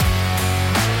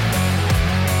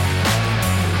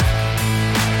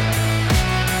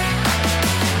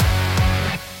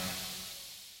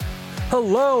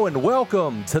Hello and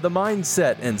welcome to the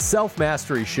Mindset and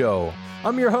Self-Mastery Show.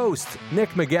 I'm your host, Nick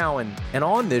McGowan, and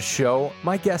on this show,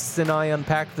 my guests and I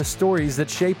unpack the stories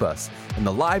that shape us and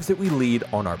the lives that we lead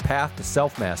on our path to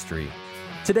self-mastery.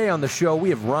 Today on the show, we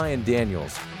have Ryan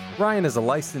Daniels. Ryan is a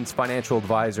licensed financial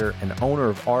advisor and owner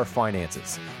of R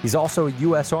Finances. He's also a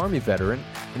U.S. Army veteran,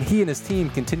 and he and his team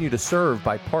continue to serve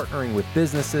by partnering with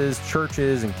businesses,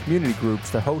 churches, and community groups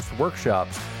to host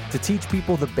workshops to teach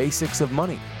people the basics of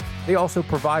money. They also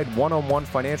provide one-on-one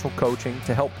financial coaching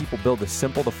to help people build a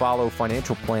simple-to-follow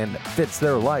financial plan that fits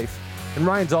their life. And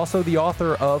Ryan's also the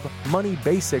author of Money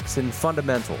Basics and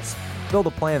Fundamentals. Build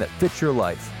a plan that fits your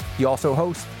life. He also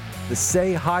hosts the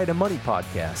Say Hi to Money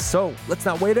podcast. So let's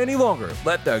not wait any longer.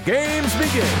 Let the games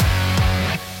begin.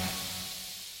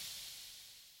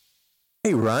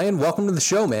 Hey, Ryan, welcome to the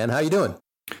show, man. How you doing?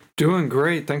 Doing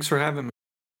great. Thanks for having me.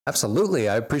 Absolutely.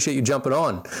 I appreciate you jumping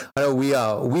on. I know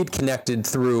we'd connected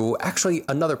through actually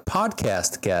another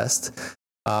podcast guest,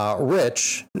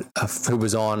 Rich, who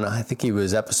was on, I think he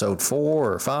was episode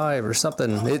 4 or 5 or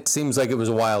something. It seems like it was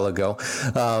a while ago.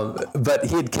 But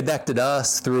he had connected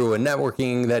us through a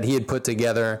networking that he had put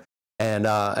together. And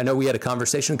I know we had a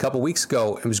conversation a couple weeks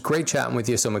ago. It was great chatting with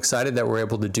you. So I'm excited that we're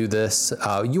able to do this.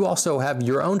 You also have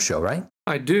your own show, right?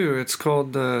 I do. It's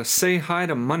called the Say Hi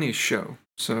to Money Show.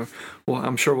 So, well,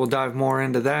 I'm sure we'll dive more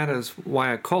into that as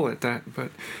why I call it that.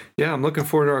 But yeah, I'm looking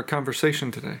forward to our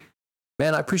conversation today.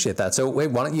 Man, I appreciate that. So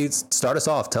wait, why don't you start us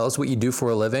off? Tell us what you do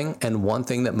for a living and one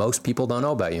thing that most people don't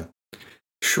know about you.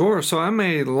 Sure. So I'm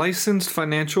a licensed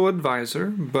financial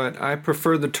advisor, but I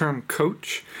prefer the term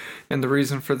coach. And the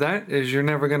reason for that is you're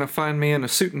never going to find me in a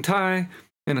suit and tie,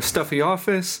 in a stuffy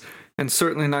office, and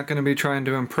certainly not going to be trying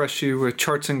to impress you with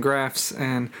charts and graphs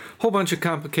and a whole bunch of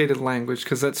complicated language.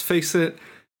 Because let's face it,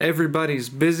 everybody's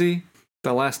busy.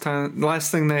 The last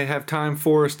thing they have time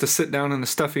for is to sit down in a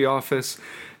stuffy office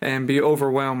and be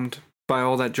overwhelmed by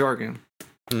all that jargon.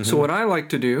 Mm-hmm. So what I like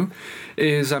to do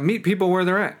is meet people where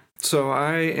they're at. So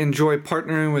I enjoy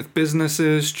partnering with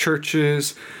businesses,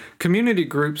 churches, community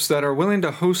groups that are willing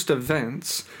to host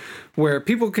events where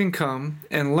people can come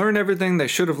and learn everything they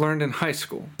should have learned in high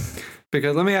school.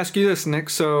 Because let me ask you this, Nick.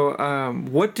 So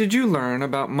what did you learn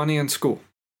about money in school?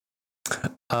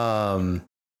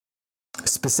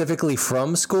 Specifically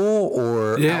from school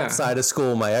or outside of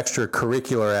school, my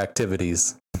extracurricular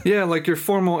activities? Yeah, like your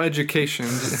formal education.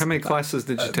 How many classes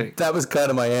did you take? That was kind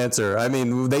of my answer. I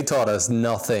mean, they taught us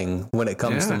nothing when it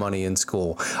comes to money in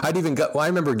school. I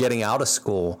remember getting out of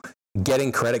school,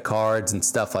 getting credit cards and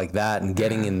stuff like that, and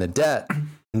getting in the debt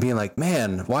and being like,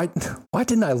 man, why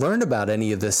didn't I learn about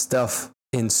any of this stuff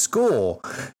in school?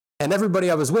 And everybody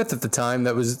I was with at the time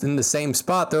that was in the same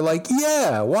spot, they're like,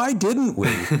 yeah, why didn't we?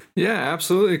 Yeah,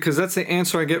 absolutely, because that's the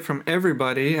answer I get from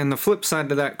everybody. And the flip side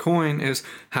to that coin is,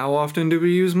 how often do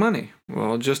we use money?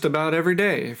 Well, just about every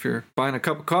day. If you're buying a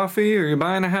cup of coffee or you're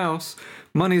buying a house,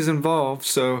 money's involved.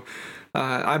 So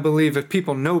I believe if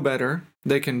people know better,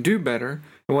 they can do better.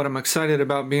 And what I'm excited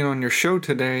about being on your show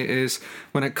today is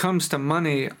when it comes to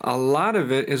money, a lot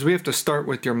of it is we have to start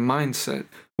with your mindset.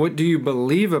 What do you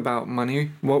believe about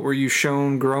money? What were you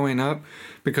shown growing up?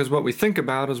 Because what we think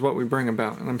about is what we bring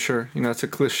about. And I'm sure, that's a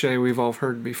cliche we've all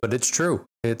heard before. But it's true.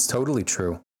 It's totally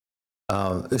true.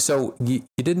 So you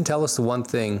didn't tell us the one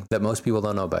thing that most people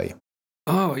don't know about you.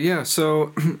 Oh, yeah.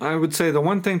 So I would say the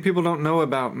one thing people don't know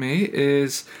about me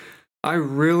is I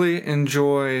really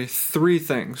enjoy 3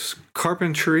 things.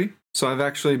 Carpentry. So I've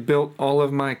actually built all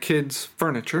of my kids'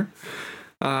 furniture.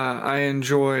 I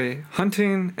enjoy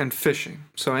hunting and fishing.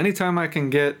 So anytime I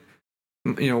can get,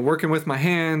 working with my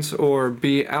hands or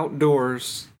be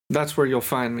outdoors, that's where you'll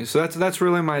find me. So that's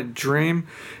really my dream.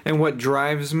 And what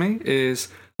drives me is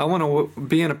I want to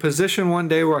be in a position one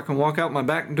day where I can walk out my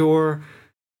back door,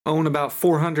 own about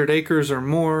 400 acres or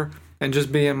more, and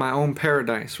just be in my own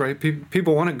paradise, right?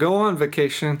 People want to go on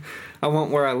vacation. I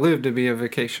want where I live to be a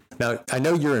vacation. Now, I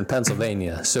know you're in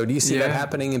Pennsylvania, so do you see that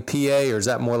happening in PA, or is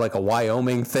that more like a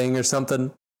Wyoming thing or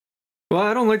something? Well,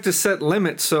 I don't like to set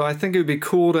limits, so I think it would be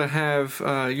cool to have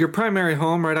your primary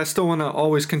home, right? I still want to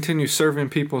always continue serving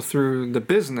people through the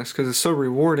business because it's so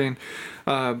rewarding,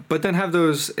 but then have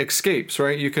those escapes,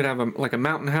 right? You could have a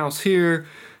mountain house here.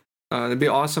 It'd be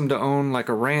awesome to own like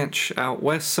a ranch out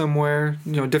west somewhere,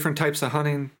 different types of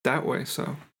hunting that way.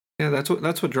 So yeah, that's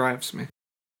what drives me.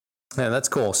 Yeah, that's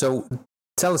cool. So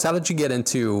tell us, how did you get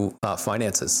into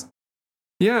finances?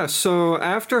 Yeah, so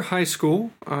after high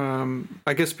school,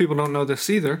 I guess people don't know this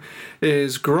either,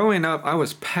 is growing up, I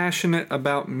was passionate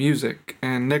about music.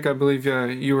 And Nick, I believe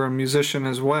you were a musician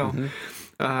as well.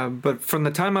 Mm-hmm. But from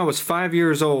the time I was 5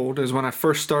 years old is when I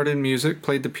first started music,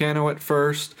 played the piano at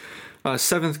first,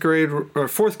 Seventh grade or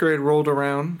fourth grade rolled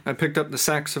around. I picked up the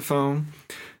saxophone.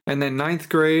 And then ninth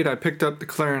grade, I picked up the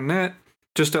clarinet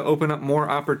just to open up more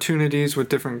opportunities with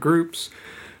different groups.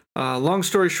 Long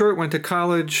story short, went to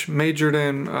college, majored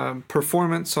in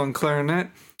performance on clarinet,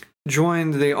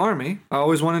 joined the Army. I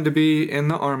always wanted to be in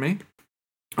the Army.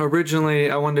 Originally,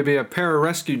 I wanted to be a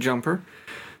pararescue jumper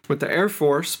with the Air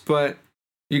Force, but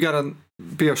you got to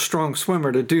be a strong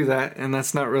swimmer to do that, and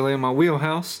that's not really in my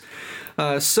wheelhouse.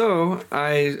 So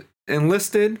I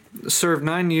enlisted, served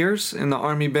 9 years in the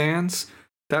Army bands.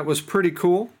 That was pretty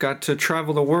cool. Got to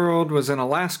travel the world, was in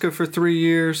Alaska for 3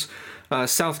 years,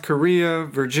 South Korea,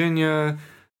 Virginia,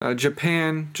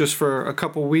 Japan, just for a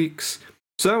couple weeks.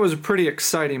 So that was pretty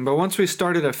exciting. But once we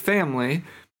started a family,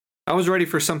 I was ready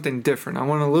for something different. I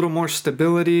wanted a little more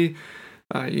stability.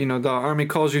 The Army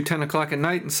calls you 10 o'clock at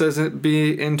night and says it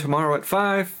be in tomorrow at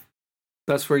 5.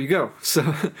 That's where you go.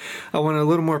 So I wanted a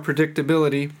little more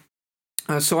predictability.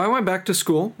 So I went back to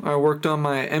school. I worked on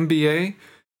my MBA,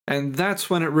 and that's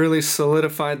when it really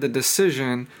solidified the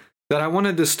decision that I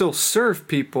wanted to still serve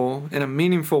people in a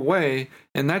meaningful way,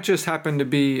 and that just happened to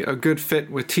be a good fit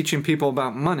with teaching people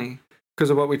about money because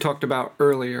of what we talked about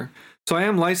earlier. So I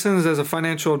am licensed as a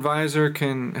financial advisor,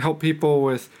 can help people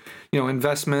with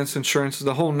investments, insurance,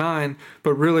 the whole nine,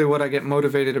 but really what I get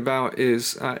motivated about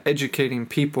is educating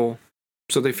people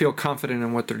so they feel confident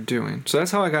in what they're doing. So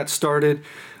that's how I got started.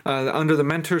 Under the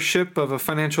mentorship of a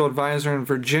financial advisor in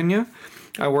Virginia,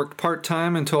 I worked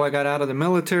part-time until I got out of the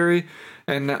military,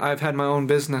 and I've had my own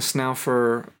business now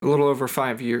for a little over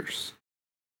 5 years.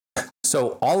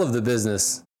 So all of the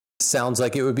business sounds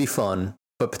like it would be fun,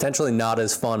 but potentially not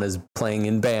as fun as playing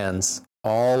in bands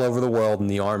all over the world in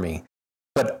the Army.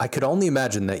 But I could only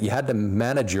imagine that you had to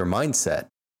manage your mindset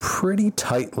pretty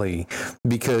tightly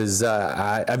because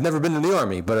I've never been in the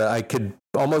Army, but I could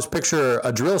almost picture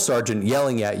a drill sergeant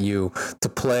yelling at you to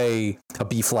play a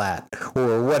B flat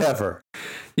or whatever.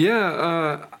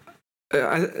 Yeah,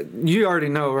 you already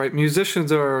know, right?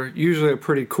 Musicians are usually a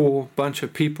pretty cool bunch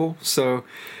of people. So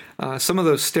some of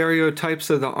those stereotypes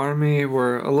of the Army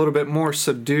were a little bit more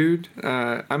subdued.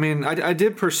 I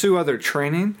did pursue other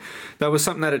training. That was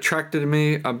something that attracted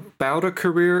me about a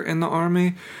career in the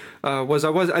Army. I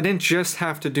didn't just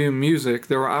have to do music.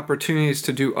 There were opportunities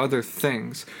to do other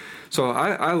things. So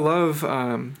I love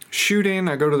shooting.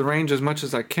 I go to the range as much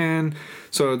as I can.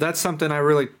 So that's something I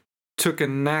really took a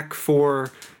knack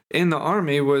for in the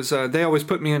Army was they always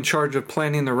put me in charge of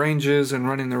planning the ranges and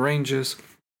running the ranges.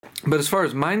 But as far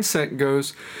as mindset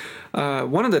goes,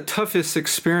 one of the toughest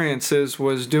experiences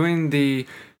was doing the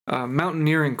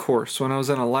mountaineering course when I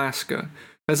was in Alaska.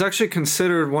 It's actually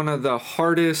considered one of the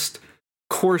hardest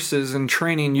courses and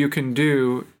training you can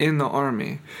do in the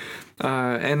Army.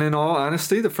 And in all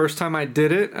honesty, the first time I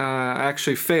did it, I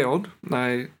actually failed.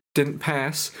 I didn't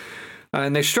pass.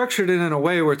 And they structured it in a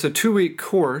way where it's a 2-week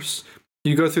course.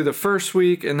 You go through the first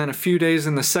week and then a few days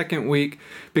in the second week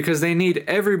because they need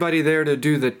everybody there to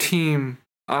do the team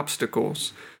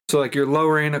obstacles. So like you're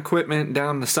lowering equipment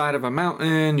down the side of a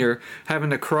mountain, you're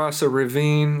having to cross a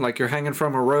ravine, like you're hanging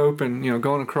from a rope and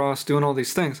going across, doing all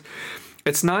these things.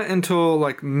 It's not until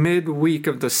like mid-week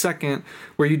of the second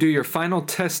where you do your final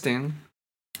testing.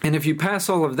 And if you pass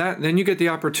all of that, then you get the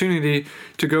opportunity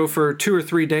to go for 2 or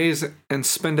 3 days and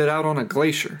spend it out on a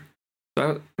glacier.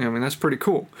 That's pretty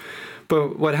cool.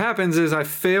 But what happens is I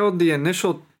failed the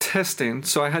initial testing,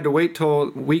 so I had to wait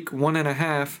till week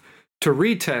 1.5 to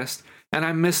retest, and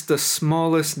I missed the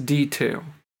smallest detail.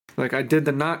 Like I did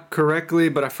the knot correctly,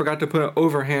 but I forgot to put an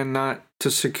overhand knot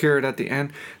to secure it at the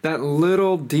end. That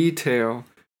little detail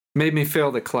made me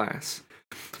fail the class.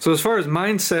 So as far as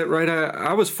mindset, right,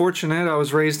 I was fortunate. I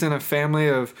was raised in a family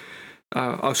of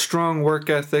a strong work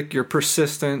ethic. You're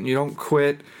persistent. You don't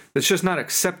quit. It's just not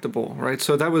acceptable, right?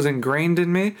 So that was ingrained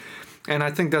in me. And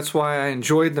I think that's why I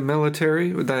enjoyed the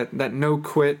military, that no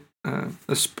quit,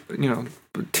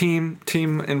 team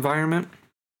environment.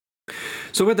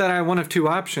 So with that, I had one of two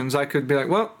options. I could be like,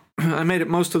 well, I made it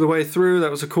most of the way through.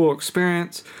 That was a cool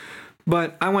experience.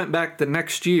 But I went back the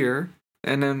next year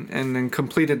and then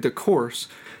completed the course.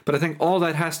 But I think all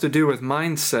that has to do with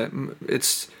mindset.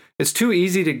 It's too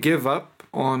easy to give up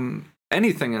on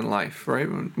anything in life, right?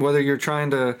 Whether you're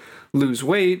trying to lose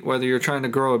weight, whether you're trying to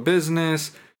grow a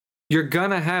business, you're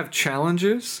gonna have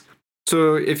challenges.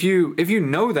 So if you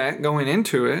know that going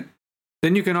into it,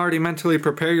 then you can already mentally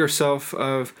prepare yourself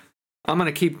of, I'm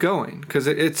gonna keep going, because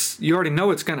you already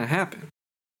know it's gonna happen.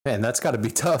 Man, that's got to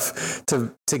be tough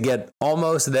to get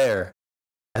almost there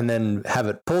and then have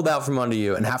it pulled out from under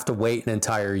you and have to wait an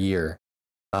entire year.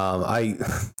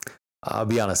 I'll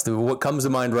be honest, what comes to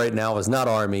mind right now is not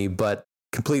Army, but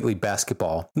completely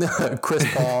basketball. Chris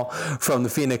Paul from the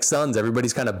Phoenix Suns,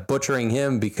 everybody's kind of butchering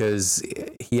him because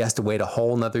he has to wait a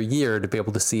whole nother year to be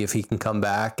able to see if he can come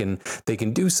back and they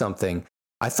can do something.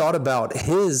 I thought about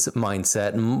his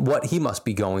mindset and what he must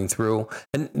be going through.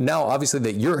 And now, obviously,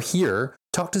 that you're here,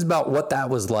 talk to us about what that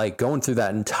was like going through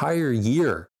that entire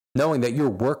year, knowing that you're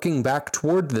working back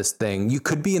toward this thing. You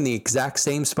could be in the exact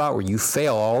same spot where you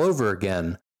fail all over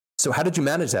again. So how did you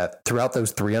manage that throughout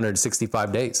those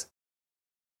 365 days?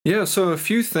 Yeah, so a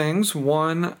few things.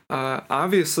 One,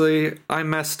 obviously, I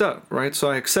messed up, right?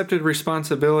 So I accepted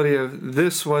responsibility of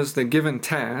this was the given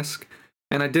task,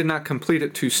 and I did not complete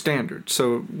it to standard.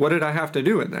 So what did I have to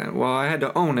do with that? Well, I had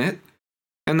to own it.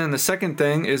 And then the second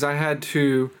thing is I had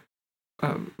to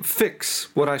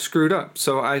fix what I screwed up.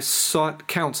 So I sought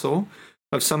counsel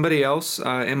of somebody else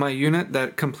in my unit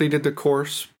that completed the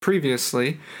course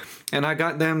previously, and I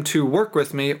got them to work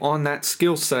with me on that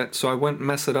skill set so I wouldn't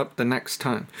mess it up the next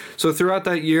time. So throughout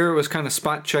that year, it was kind of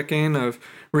spot checking of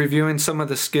reviewing some of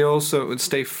the skills so it would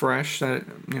stay fresh, that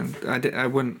I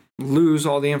wouldn't lose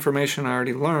all the information I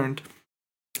already learned.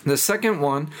 The second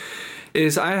one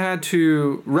is I had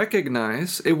to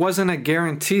recognize it wasn't a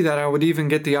guarantee that I would even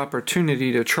get the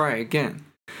opportunity to try again.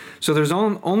 So there's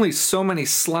only so many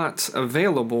slots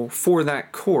available for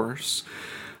that course.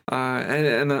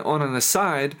 And on an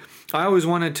aside, I always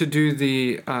wanted to do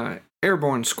the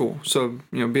airborne school, so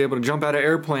be able to jump out of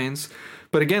airplanes.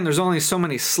 But again, there's only so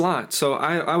many slots, so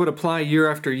I would apply year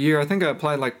after year. I think I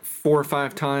applied like 4 or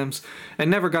 5 times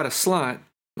and never got a slot.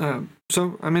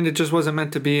 So I mean, it just wasn't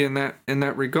meant to be in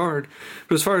that regard.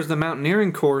 But as far as the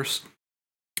mountaineering course,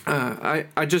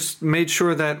 I just made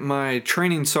sure that my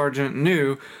training sergeant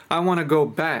knew I want to go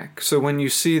back. So when you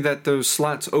see that those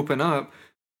slots open up,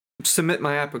 submit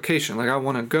my application, like I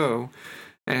want to go.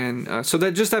 And so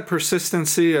that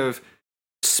persistency of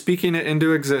speaking it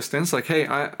into existence, like, hey,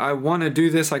 I want to do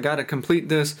this, I got to complete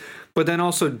this, but then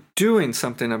also doing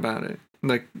something about it,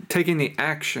 like taking the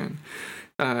action.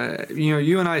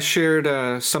 You and I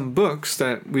shared some books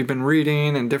that we've been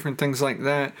reading and different things like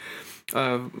that.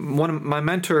 One of my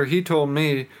mentor, he told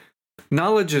me,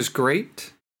 knowledge is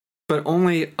great, but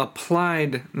only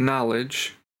applied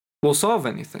knowledge will solve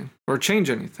anything or change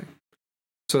anything.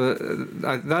 So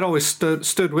that always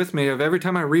stood with me of every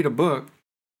time I read a book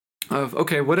of,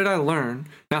 okay, what did I learn?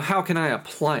 Now, how can I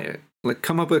apply it? Like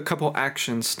come up with a couple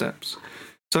action steps.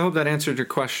 So I hope that answered your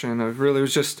question of really, it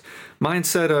was just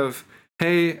mindset of,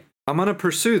 hey, I'm going to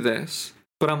pursue this,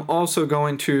 but I'm also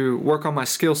going to work on my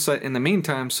skill set in the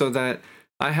meantime so that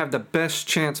I have the best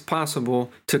chance possible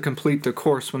to complete the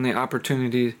course when the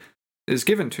opportunity is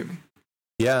given to me.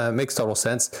 Yeah, it makes total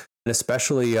sense. And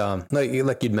especially,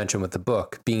 like you'd mentioned with the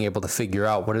book, being able to figure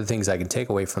out what are the things I can take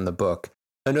away from the book.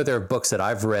 I know there are books that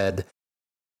I've read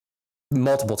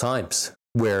multiple times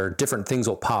where different things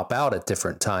will pop out at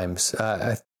different times.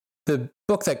 The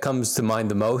book that comes to mind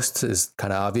the most is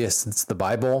kind of obvious. It's the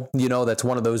Bible. That's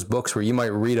one of those books where you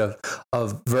might read a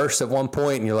verse at one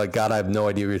point and you're like, God, I have no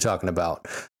idea what you're talking about.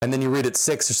 And then you read it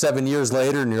 6 or 7 years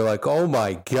later and you're like, oh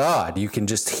my God, you can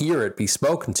just hear it be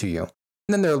spoken to you.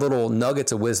 And then there are little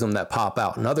nuggets of wisdom that pop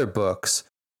out in other books.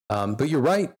 But you're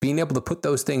right. Being able to put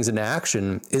those things into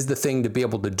action is the thing to be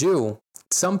able to do.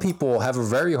 Some people have a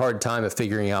very hard time of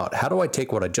figuring out, how do I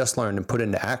take what I just learned and put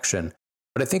into action?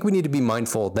 But I think we need to be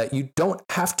mindful that you don't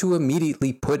have to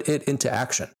immediately put it into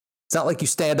action. It's not like you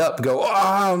stand up and go,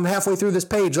 oh, I'm halfway through this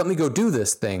page, let me go do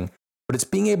this thing. But it's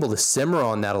being able to simmer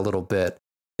on that a little bit.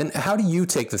 And how do you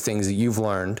take the things that you've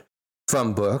learned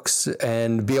from books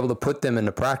and be able to put them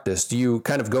into practice? Do you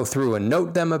kind of go through and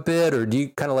note them a bit, or do you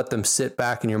kind of let them sit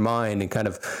back in your mind and kind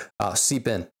of seep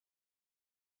in?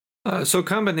 So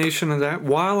combination of that.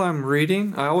 While I'm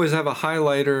reading, I always have a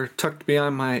highlighter tucked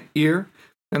behind my ear.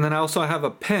 And then I also have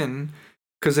a pen,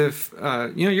 because if,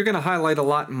 you're going to highlight a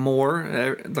lot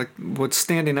more, like what's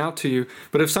standing out to you.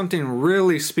 But if something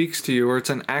really speaks to you or it's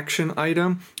an action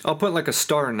item, I'll put like a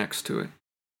star next to it.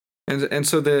 And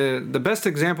so the best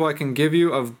example I can give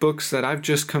you of books that I've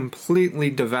just completely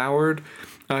devoured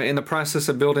in the process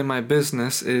of building my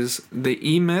business is the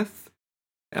E-Myth,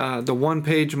 the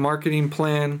one-page marketing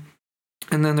plan,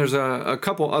 and then there's a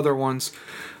couple other ones.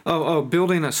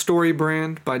 Building a Story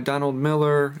Brand by Donald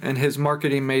Miller and his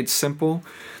Marketing Made Simple.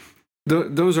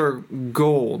 Those are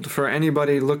gold for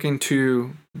anybody looking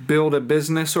to build a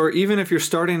business, or even if you're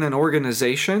starting an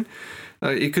organization.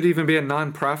 It could even be a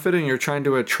nonprofit and you're trying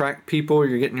to attract people,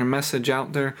 you're getting your message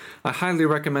out there. I highly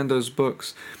recommend those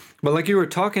books. But like you were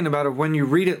talking about, when you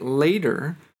read it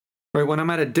later, right, when I'm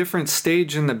at a different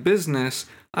stage in the business,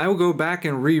 I will go back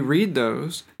and reread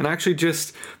those. And I actually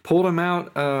just pulled them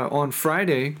out on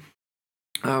Friday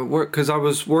because I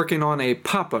was working on a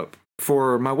pop-up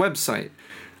for my website.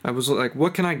 I was like,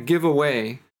 what can I give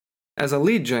away as a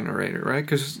lead generator, right?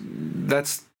 Because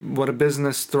that's what a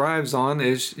business thrives on,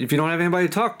 is if you don't have anybody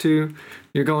to talk to,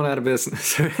 you're going out of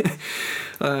business.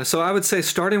 So I would say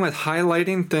starting with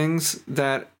highlighting things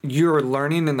that you're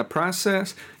learning in the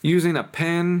process, using a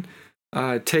pen,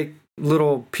 take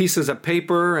little pieces of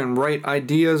paper and write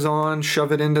ideas on,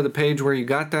 shove it into the page where you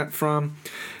got that from.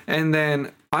 And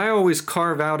then I always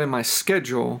carve out in my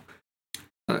schedule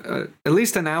at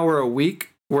least an hour a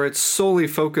week where it's solely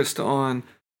focused on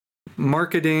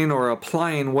marketing or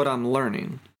applying what I'm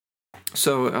learning.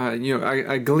 So,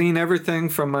 I glean everything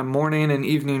from my morning and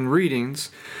evening readings,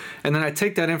 and then I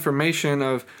take that information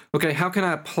of, okay, how can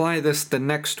I apply this the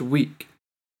next week?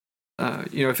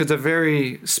 If it's a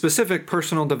very specific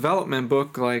personal development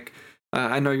book, like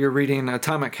I know you're reading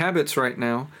Atomic Habits right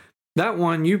now, that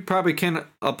one you probably can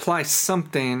apply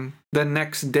something the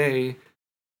next day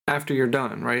after you're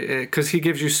done, right? Because he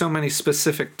gives you so many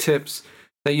specific tips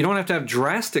that you don't have to have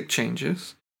drastic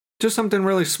changes, just something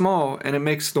really small, and it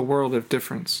makes the world of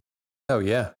difference. Oh,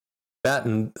 yeah. That,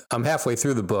 and I'm halfway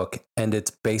through the book, and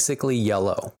it's basically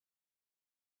yellow.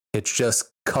 It's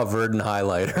just covered in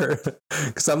highlighter.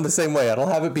 Because I'm the same way. I don't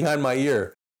have it behind my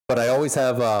ear, but I always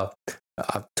have a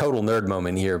total nerd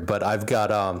moment here. But I've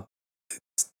got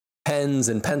pens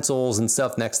and pencils and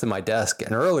stuff next to my desk.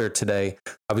 And earlier today,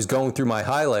 I was going through my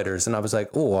highlighters, and I was like,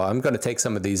 oh, I'm going to take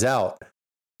some of these out.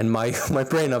 And my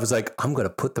brain, I was like, I'm going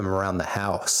to put them around the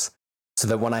house so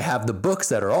that when I have the books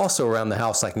that are also around the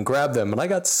house, I can grab them. And I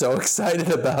got so excited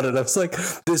about it. I was like,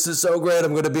 this is so great.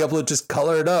 I'm going to be able to just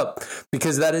color it up,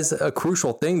 because that is a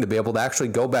crucial thing, to be able to actually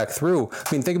go back through.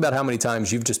 I mean, think about how many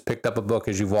times you've just picked up a book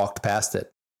as you've walked past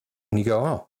it and you go,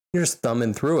 oh, you're just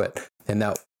thumbing through it. And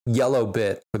that yellow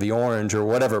bit or the orange or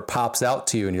whatever pops out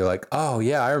to you. And you're like, oh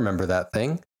yeah, I remember that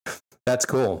thing. That's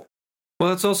cool. Well,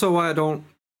 that's also why I don't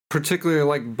particularly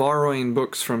like borrowing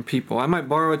books from people. I might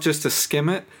borrow it just to skim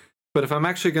it, but if I'm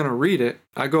actually going to read it,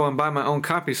 I go and buy my own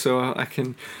copy so I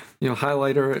can,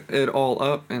 highlight it all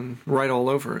up and write all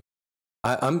over it.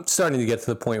 I'm starting to get to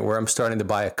the point where I'm starting to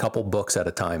buy a couple books at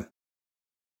a time,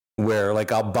 where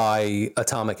like I'll buy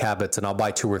Atomic Habits and I'll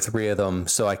buy 2 or 3 of them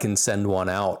so I can send one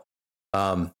out.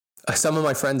 Some of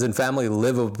my friends and family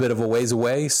live a bit of a ways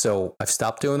away, so I've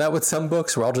stopped doing that with some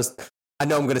books, where I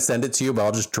know I'm going to send it to you, but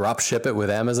I'll just drop ship it with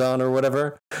Amazon or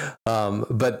whatever.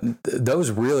 But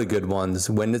those really good ones,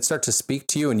 when it starts to speak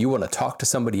to you and you want to talk to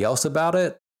somebody else about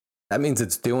it, that means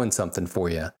it's doing something for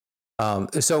you.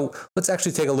 So let's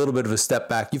actually take a little bit of a step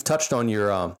back. You've touched on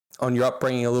your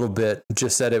upbringing a little bit,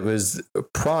 just said it was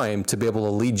primed to be able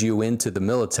to lead you into the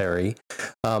military.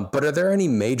 But are there any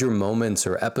major moments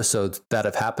or episodes that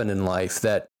have happened in life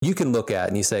that you can look at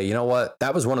and you say, you know what,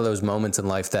 that was one of those moments in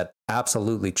life that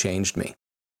absolutely changed me?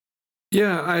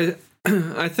 Yeah,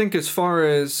 I think as far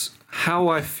as how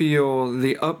I feel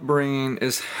the upbringing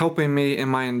is helping me in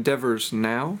my endeavors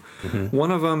now, one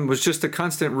of them was just a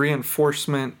constant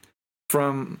reinforcement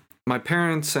from my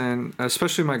parents and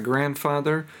especially my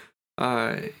grandfather.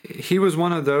 He was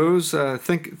one of those.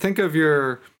 Think of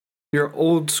your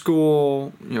old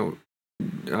school,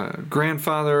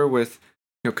 grandfather with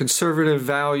conservative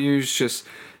values. Just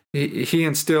he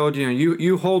instilled,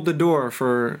 you hold the door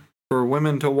for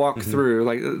women to walk through.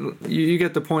 Like you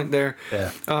get the point there.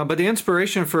 Yeah. But the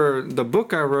inspiration for the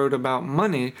book I wrote about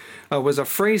money was a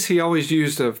phrase he always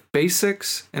used of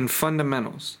basics and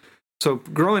fundamentals. So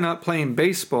growing up playing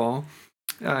baseball,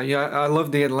 I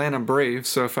love the Atlanta Braves.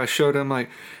 So if I showed him like,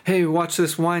 hey, watch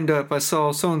this windup I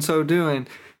saw so-and-so doing,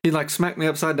 he'd like smack me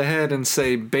upside the head and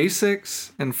say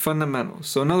basics and fundamentals.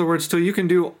 So in other words, till you can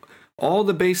do all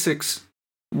the basics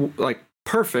like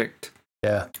perfect,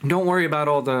 yeah, don't worry about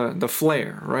all the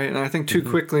flair, right? And I think too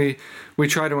quickly we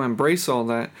try to embrace all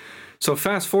that. So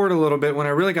fast forward a little bit, when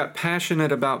I really got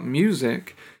passionate about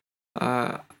music,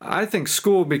 I think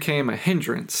school became a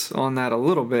hindrance on that a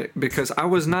little bit, because I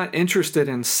was not interested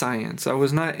in science. I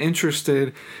was not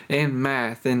interested in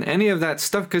math and any of that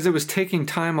stuff, because it was taking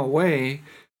time away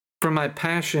from my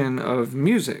passion of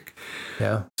music.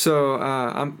 Yeah.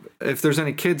 So if there's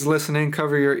any kids listening,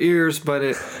 cover your ears.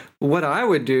 But what I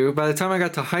would do, by the time I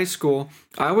got to high school,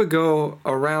 I would go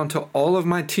around to all of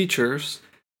my teachers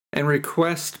and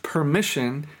request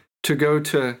permission to go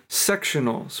to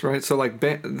sectionals, right? So like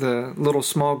the little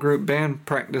small group band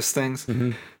practice things.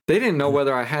 They didn't know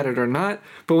whether I had it or not.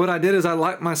 But what I did is I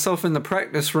locked myself in the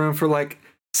practice room for like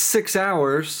 6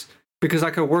 hours, because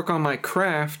I could work on my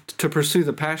craft to pursue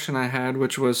the passion I had,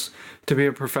 which was to be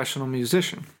a professional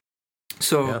musician.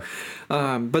 So,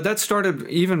 but that started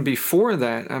even before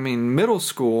that. I mean, middle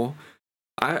school,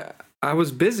 I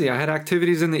was busy. I had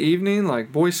activities in the evening,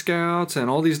 like Boy Scouts and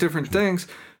all these different things.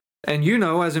 And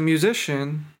as a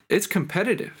musician, it's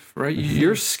competitive, right?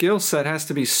 Your skill set has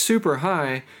to be super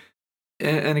high.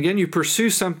 And again, you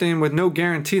pursue something with no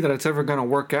guarantee that it's ever going to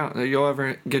work out, that you'll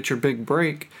ever get your big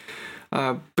break.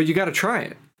 But you got to try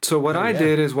it. So what I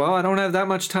did is, I don't have that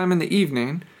much time in the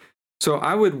evening. So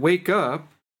I would wake up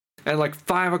at like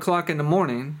 5 o'clock in the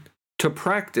morning to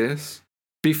practice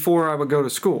before I would go to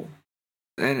school.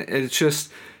 And it's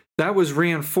just, that was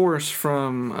reinforced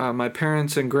from my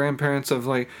parents and grandparents of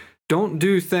like, don't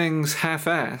do things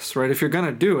half-ass, right? If you're going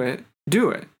to do it, do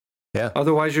it. Yeah.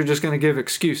 Otherwise, you're just going to give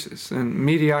excuses. And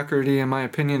mediocrity, in my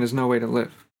opinion, is no way to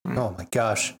live. Right? Oh, my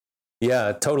gosh.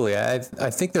 Yeah, totally. I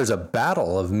think there's a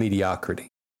battle of mediocrity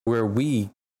where we,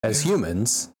 as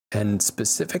humans, and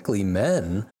specifically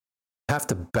men, have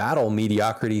to battle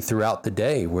mediocrity throughout the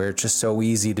day, where it's just so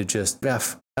easy to just,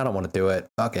 I don't want to do it.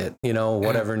 Fuck it.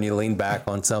 Whatever. And you lean back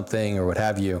on something or what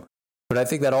have you. But I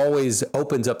think that always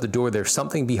opens up the door. There's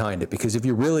something behind it, because if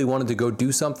you really wanted to go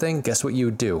do something, guess what you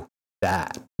would do?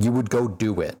 That. You would go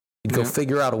do it. You'd go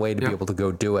figure out a way to be able to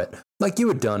go do it, like you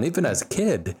had done even as a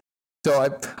kid. So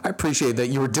I appreciate that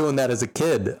you were doing that as a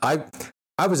kid.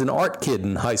 I was an art kid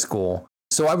in high school,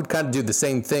 so I would kind of do the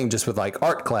same thing, just with like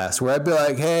art class, where I'd be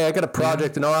like, hey, I got a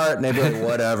project in art, and they'd be like,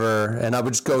 whatever, and I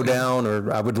would just go down,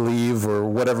 or I would leave, or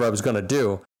whatever I was going to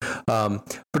do.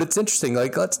 But it's interesting.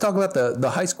 Like, let's talk about the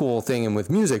high school thing and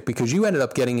with music, because you ended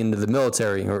up getting into the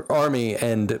military or army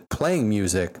and playing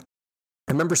music.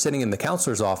 I remember sitting in the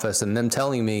counselor's office and them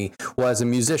telling me, well, as a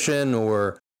musician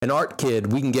or an art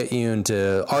kid, we can get you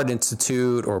into Art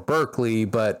Institute or Berkeley,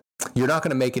 but you're not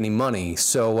going to make any money.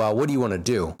 So what do you want to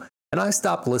do? And I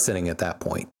stopped listening at that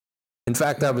point. In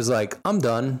fact, I was like, I'm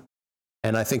done.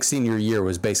 And I think senior year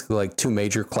was basically like 2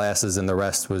 major classes and the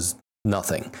rest was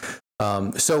nothing.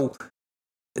 So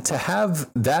to have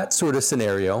that sort of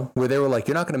scenario where they were like,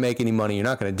 you're not going to make any money, you're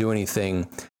not going to do anything,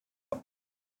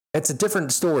 it's a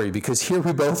different story, because here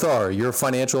we both are. You're a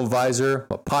financial advisor,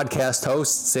 a podcast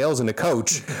host, sales, and a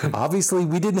coach. Obviously,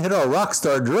 we didn't hit our rock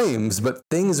star dreams, but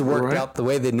things worked out the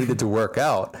way they needed to work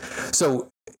out. So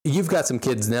you've got some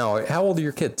kids now. How old are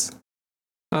your kids?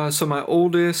 So my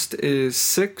oldest is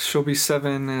 6. She'll be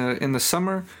 7 in the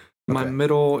summer. My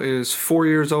middle is 4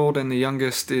 years old, and the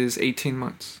youngest is 18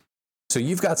 months. So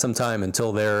you've got some time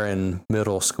until they're in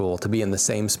middle school to be in the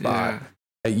same spot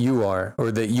that you are,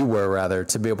 or that you were rather,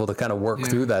 to be able to kind of work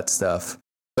through that stuff.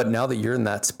 But now that you're in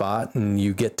that spot and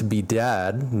you get to be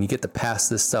dad and you get to pass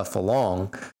this stuff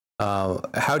along,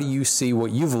 how do you see what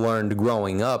you've learned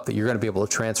growing up that you're going to be able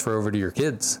to transfer over to your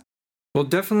kids? Well,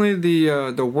 definitely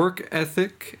the work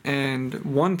ethic, and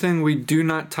one thing we do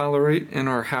not tolerate in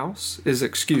our house is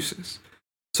excuses.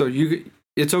 So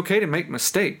it's okay to make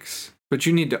mistakes, but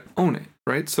you need to own it,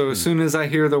 right? So as soon as I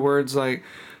hear the words like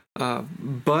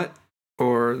but,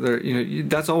 or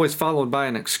that's always followed by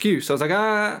an excuse. I was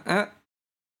like,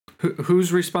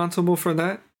 who's responsible for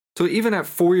that? So even at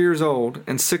 4 years old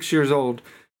and 6 years old,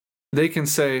 they can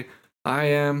say, I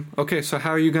am. Okay, so how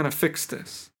are you going to fix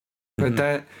this?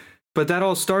 Mm-hmm. But that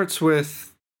all starts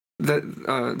with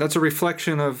that. That's a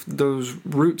reflection of those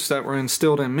roots that were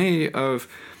instilled in me of,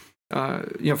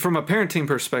 from a parenting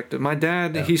perspective. My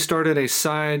dad, he started a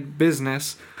side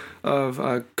business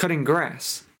of cutting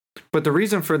grass. But the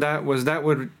reason for that was that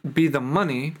would be the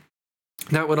money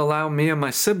that would allow me and my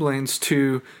siblings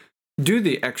to do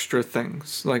the extra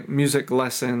things, like music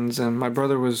lessons, and my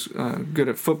brother was good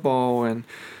at football, and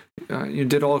you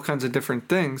did all kinds of different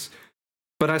things.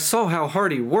 But I saw how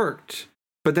hard he worked.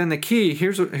 But then the key,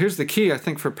 here's the key, I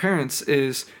think, for parents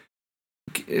is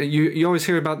you always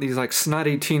hear about these like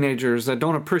snotty teenagers that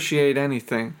don't appreciate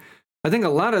anything. I think a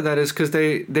lot of that is because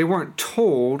they weren't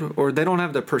told, or they don't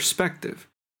have the perspective.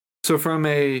 So from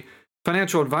a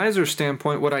financial advisor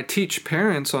standpoint, what I teach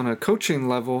parents on a coaching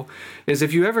level is,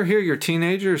 if you ever hear your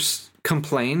teenagers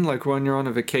complain, like when you're on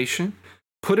a vacation,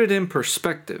 put it in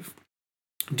perspective.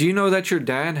 Do you know that your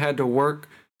dad had to work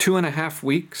 2.5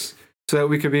 weeks so that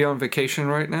we could be on vacation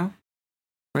right now?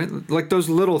 Right? Like those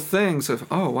little things of,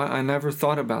 I never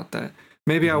thought about that.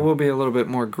 Maybe I will be a little bit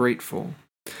more grateful.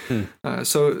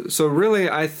 So really,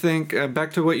 I think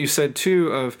back to what you said too,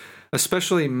 of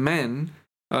especially men,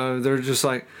 they're just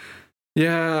like,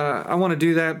 yeah, I want to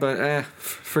do that, but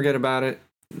forget about it.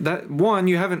 That one,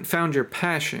 you haven't found your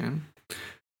passion,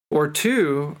 or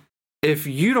two, if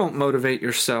you don't motivate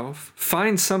yourself,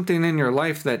 find something in your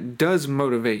life that does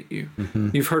motivate you. Mm-hmm.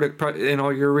 You've heard it in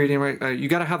all your reading, right? You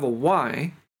got to have a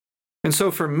why. And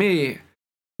so for me,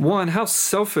 one, how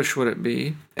selfish would it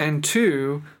be? And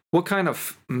two, what kind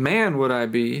of man would I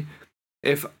be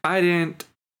if I didn't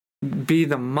be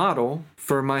the model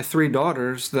for my 3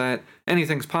 daughters that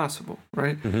anything's possible,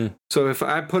 right? So if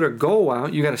I put a goal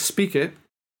out, you got to speak it,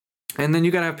 and then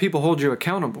you got to have people hold you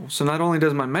accountable. So not only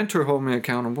does my mentor hold me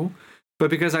accountable, but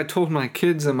because I told my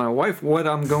kids and my wife what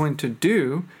I'm going to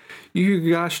do,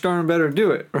 you gosh darn better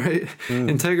do it, right?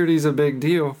 Integrity is a big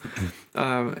deal.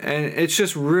 And it's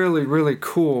just really, really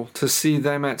cool to see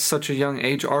them at such a young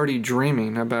age already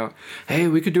dreaming about, hey,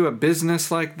 we could do a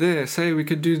business like this. Hey, we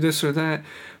could do this or that.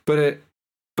 But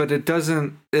it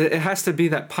doesn't, it has to be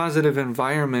that positive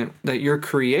environment that you're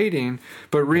creating,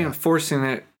 but reinforcing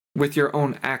it with your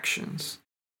own actions.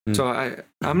 So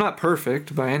I'm not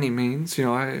perfect by any means. You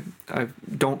know, I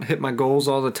don't hit my goals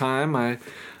all the time. I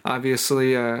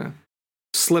obviously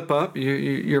slip up.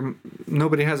 You're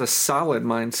nobody has a solid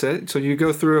mindset. So you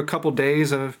go through a couple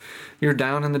days of you're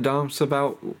down in the dumps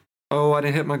about, oh, I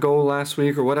didn't hit my goal last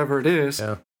week or whatever it is.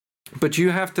 Yeah. But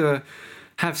you have to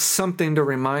have something to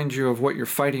remind you of what you're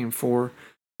fighting for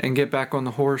and get back on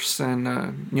the horse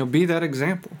and be that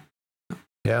example.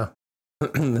 Yeah.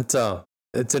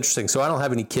 It's interesting. So I don't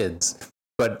have any kids,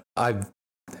 but I've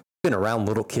been around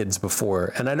little kids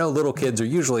before, and I know little kids are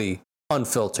usually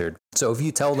unfiltered. So if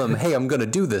you tell them, hey, I'm going to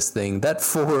do this thing, that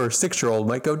 4 or 6-year-old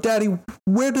might go, Daddy,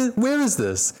 where is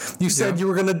this? You said you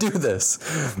were going to do this.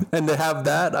 And to have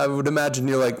that, I would imagine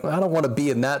you're like, I don't want to be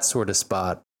in that sort of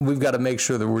spot. We've got to make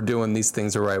sure that we're doing these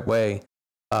things the right way.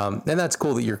 And that's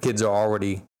cool that your kids are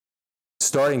already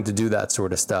starting to do that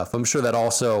sort of stuff. I'm sure that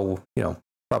also,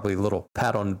 probably a little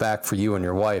pat on the back for you and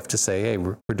your wife to say, hey,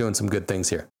 we're doing some good things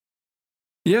here.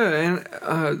 Yeah,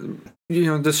 and,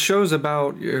 this show's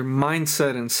about your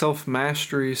mindset and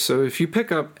self-mastery. So if you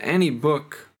pick up any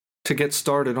book to get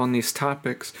started on these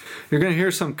topics, you're going to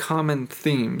hear some common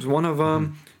themes. One of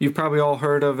them, you've probably all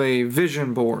heard of a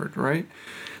vision board, right?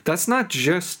 That's not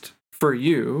just for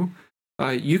you.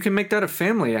 You can make that a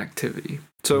family activity.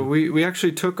 So we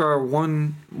actually took our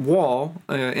one wall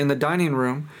in the dining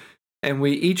room, and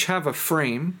we each have a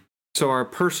frame, so our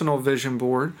personal vision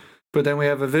board, but then we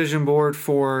have a vision board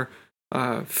for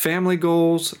family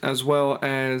goals as well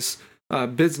as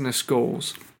business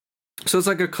goals. So it's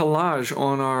like a collage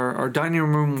on our dining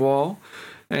room wall,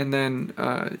 and then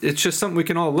it's just something we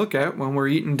can all look at when we're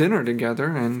eating dinner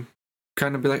together and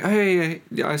kind of be like, hey,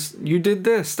 you did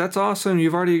this. That's awesome.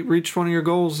 You've already reached one of your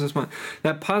goals this month.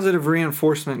 That positive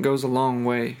reinforcement goes a long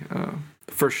way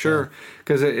for sure,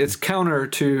 because it's counter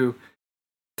to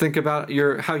think about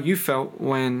how you felt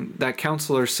when that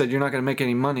counselor said you're not going to make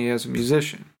any money as a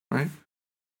musician, right?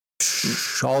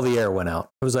 All the air went out.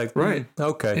 I was like, right.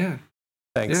 Okay. Yeah.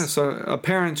 Thanks. Yeah. So a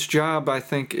parent's job, I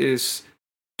think, is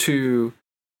to,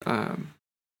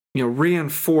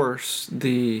 reinforce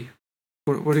the,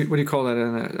 what do you call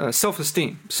that?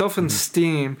 Self-esteem.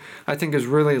 Self-esteem, I think, is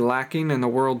really lacking in the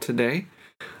world today.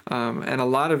 And a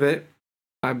lot of it,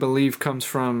 I believe, comes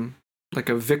from like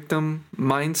a victim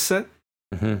mindset.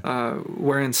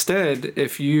 Where instead,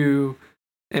 if you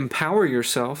empower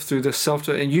yourself through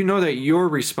the and you know that you're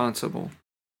responsible,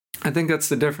 I think that's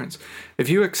the difference. If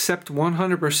you accept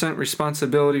 100%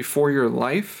 responsibility for your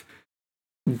life,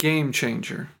 game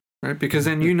changer, right? Because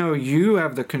then you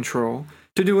have the control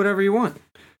to do whatever you want.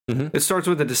 It starts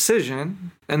with a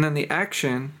decision and then the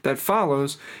action that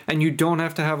follows, and you don't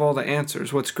have to have all the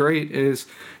answers. What's great is,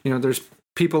 there's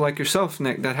people like yourself,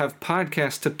 Nick, that have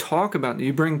podcasts to talk about it.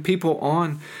 You bring people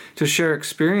on to share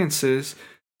experiences.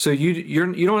 So you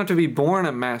don't have to be born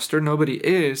a master. Nobody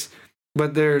is,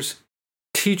 but there's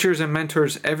teachers and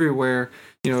mentors everywhere.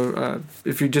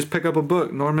 If you just pick up a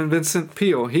book, Norman Vincent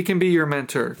Peale, he can be your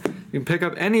mentor. You can pick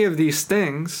up any of these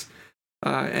things,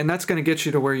 and that's going to get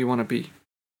you to where you want to be.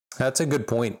 That's a good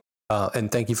point.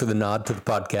 And thank you for the nod to the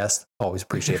podcast. Always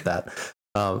appreciate that.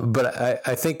 But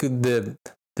I think the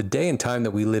day and time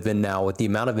that we live in now, with the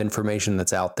amount of information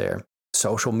that's out there,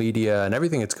 social media and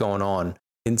everything that's going on,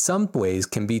 in some ways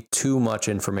can be too much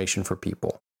information for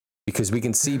people, because we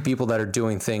can see people that are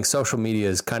doing things. Social media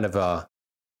is kind of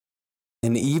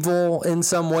an evil in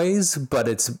some ways, but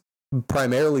it's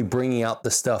primarily bringing out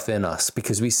the stuff in us,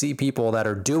 because we see people that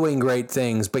are doing great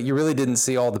things, but you really didn't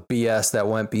see all the BS that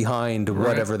went behind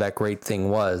whatever that great thing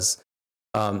was.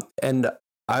 And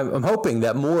I'm hoping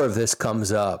that more of this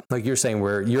comes up, like you're saying,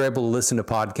 where you're able to listen to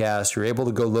podcasts, you're able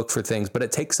to go look for things, but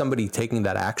it takes somebody taking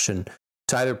that action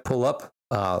to either pull up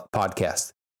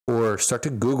podcast or start to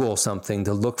Google something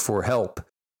to look for help.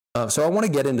 So I want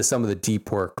to get into some of the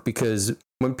deep work, because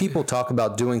when people talk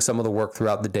about doing some of the work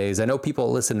throughout the days, I know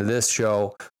people listen to this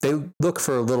show, they look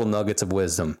for little nuggets of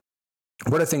wisdom.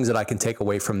 What are things that I can take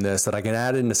away from this that I can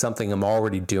add into something I'm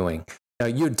already doing? Now,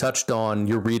 you had touched on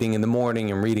your reading in the morning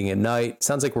and reading at night.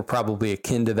 Sounds like we're probably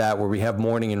akin to that, where we have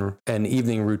morning and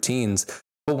evening routines.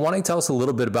 But why don't you tell us a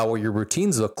little bit about what your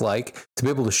routines look like to be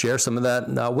able to share some of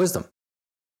that wisdom?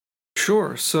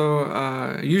 Sure.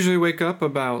 So usually wake up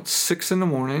about 6 in the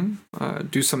morning,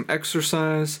 do some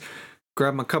exercise,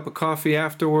 grab my cup of coffee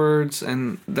afterwards,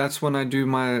 and that's when I do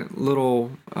my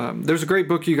little... there's a great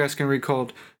book you guys can read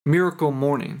called Miracle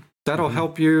Morning. That'll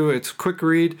help you. It's a quick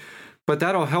read, but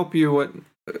that'll help you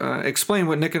explain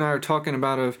what Nick and I are talking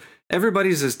about of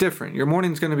everybody's is different. Your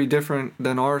morning's going to be different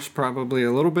than ours probably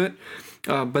a little bit,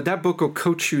 but that book will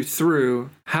coach you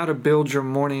through how to build your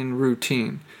morning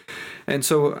routine. And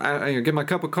so I get my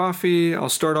cup of coffee, I'll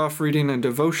start off reading a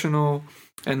devotional,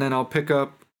 and then I'll pick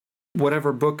up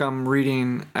whatever book I'm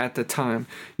reading at the time.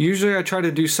 Usually I try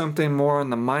to do something more on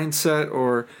the mindset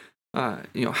or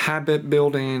habit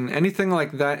building, anything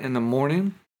like that in the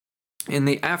morning. In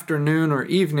the afternoon or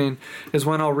evening is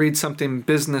when I'll read something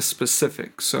business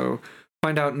specific. So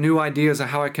find out new ideas of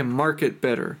how I can market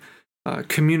better.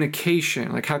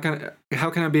 Communication, like how can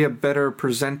I be a better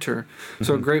presenter?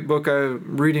 So a great book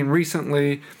I'm reading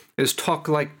recently is Talk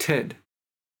Like Ted.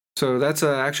 So that's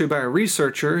actually by a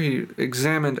researcher. He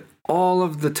examined all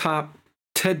of the top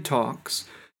TED Talks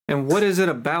and what is it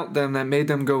about them that made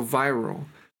them go viral.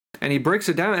 And he breaks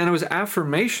it down, and it was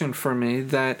affirmation for me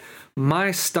that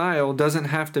my style doesn't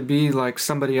have to be like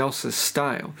somebody else's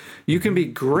style. You can be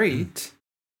great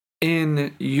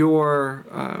in your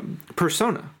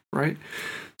persona, right?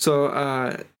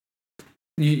 So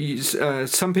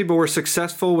some people were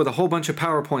successful with a whole bunch of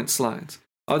PowerPoint slides.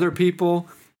 Other people,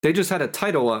 they just had a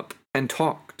title up and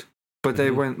talked, but they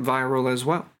went viral as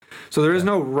well. So there is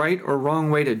no right or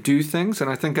wrong way to do things, and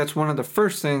I think that's one of the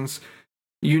first things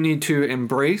you need to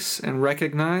embrace and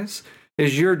recognize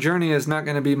is your journey is not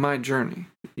going to be my journey.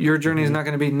 Your journey is not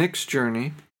going to be Nick's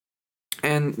journey.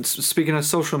 And speaking of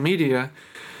social media,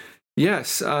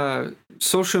 yes,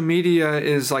 social media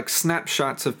is like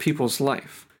snapshots of people's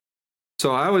life.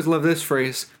 So I always love this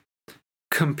phrase,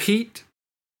 compete,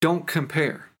 don't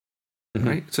compare.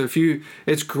 Right? So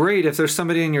it's great if there's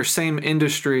somebody in your same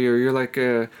industry or you're like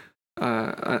a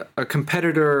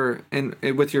competitor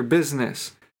with your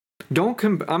business.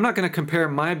 I'm not going to compare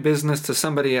my business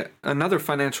to another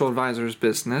financial advisor's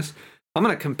business. I'm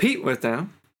going to compete with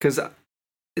them because,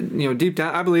 deep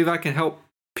down, I believe I can help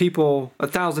people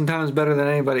 1,000 times better than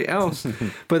anybody else.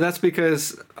 But that's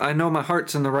because I know my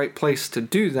heart's in the right place to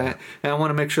do that, and I want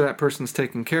to make sure that person's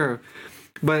taken care of.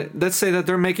 But let's say that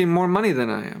they're making more money than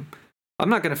I am. I'm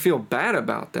not going to feel bad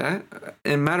about that.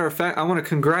 And matter of fact, I want to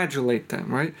congratulate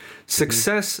them, right?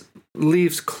 Success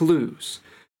leaves clues.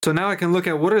 So now I can look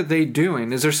at what are they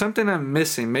doing? Is there something I'm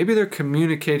missing? Maybe they're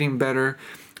communicating better.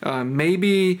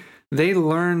 Maybe they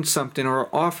learned something or are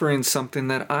offering something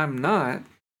that I'm not.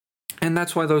 And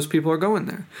that's why those people are going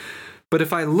there. But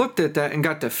if I looked at that and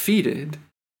got defeated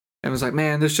and was like,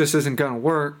 man, this just isn't going to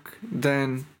work,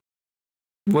 then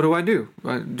what do?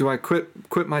 Do I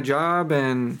quit my job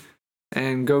and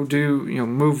go do,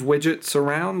 move widgets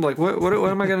around? Like, what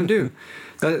am I going to do?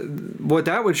 What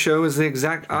that would show is the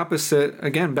exact opposite.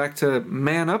 Again, back to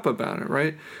man up about it,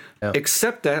 right? Yep.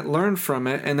 Accept that, learn from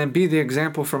it, and then be the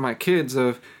example for my kids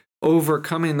of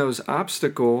overcoming those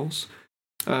obstacles.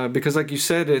 Because like you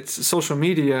said, it's social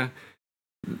media.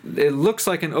 It looks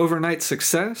like an overnight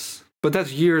success, but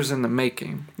that's years in the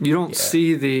making. You don't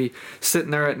see the sitting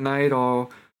there at night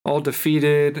all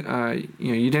defeated.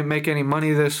 You didn't make any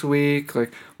money this week.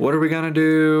 Like, what are we gonna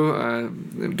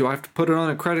do? Do I have to put it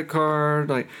on a credit card?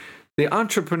 Like, the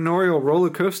entrepreneurial roller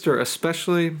coaster,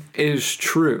 especially, is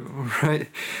true, right?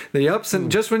 The ups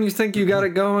and just when you think you got it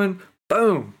going,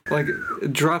 boom, like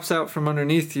it drops out from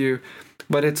underneath you.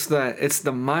 But it's the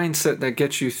mindset that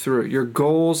gets you through. Your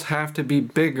goals have to be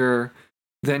bigger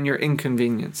than your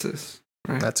inconveniences.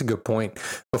 Right. That's a good point.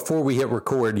 Before we hit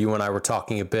record, you and I were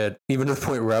talking a bit, even to the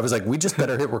point where I was like, we just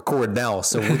better hit record now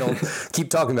so we don't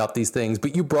keep talking about these things.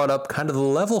 But you brought up kind of the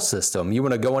level system. You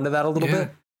want to go into that a little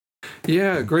bit?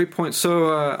 Yeah, great point. So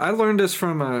I learned this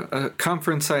from a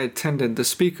conference I attended. The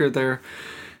speaker there,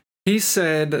 he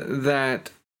said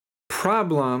that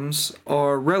problems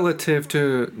are relative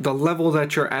to the level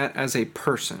that you're at as a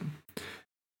person.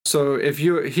 So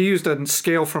he used a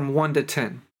scale from 1 to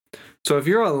 10. So if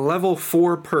you're a level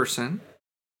 4 person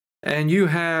and you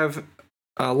have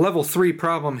a level 3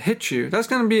 problem hit you, that's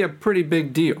going to be a pretty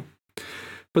big deal.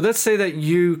 But let's say that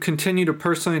you continue to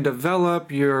personally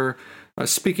develop, you're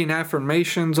speaking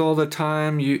affirmations all the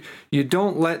time, you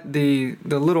don't let the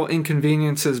little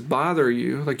inconveniences bother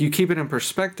you, like you keep it in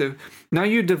perspective. Now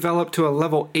you develop to a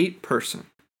level 8 person.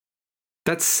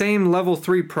 That same level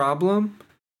 3 problem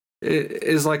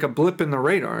is like a blip in the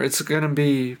radar. It's going to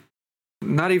be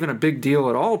not even a big deal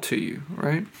at all to you,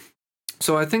 right?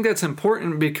 So I think that's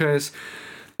important because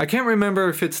I can't remember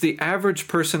if it's the average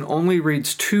person only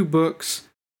reads 2 books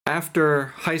after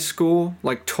high school,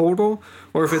 like total,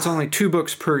 or if it's only 2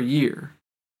 books per year.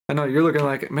 I know you're looking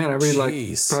like, man, I read like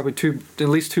probably at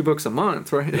least 2 books a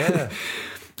month, right? Yeah.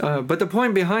 But the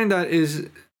point behind that is,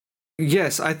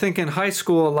 yes, I think in high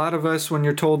school, a lot of us, when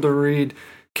you're told to read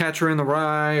Catcher in the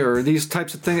Rye or these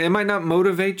types of things, it might not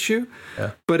motivate you.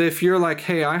 Yeah. But if you're like,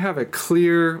 hey, I have a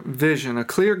clear vision, a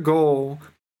clear goal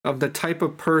of the type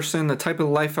of person, the type of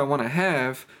life I want to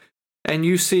have, and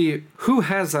you see who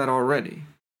has that already.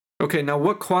 Okay, now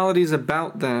what qualities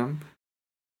about them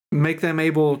make them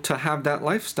able to have that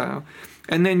lifestyle?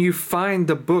 And then you find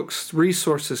the books,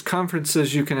 resources,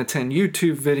 conferences you can attend,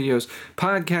 YouTube videos,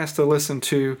 podcasts to listen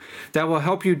to that will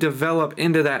help you develop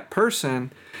into that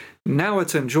person. Now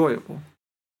it's enjoyable,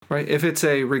 right? If it's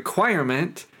a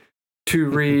requirement to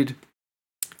read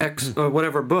X or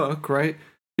whatever book, right?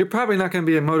 You're probably not going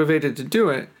to be motivated to do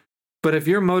it. But if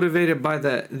you're motivated by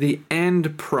the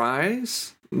end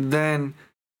prize, then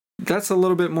that's a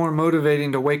little bit more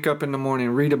motivating to wake up in the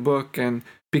morning, read a book, and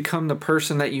become the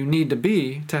person that you need to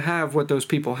be to have what those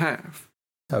people have.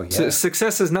 Oh, yeah. So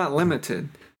success is not limited.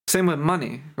 Same with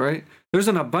money, right? There's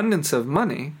an abundance of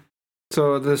money.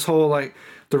 So this whole like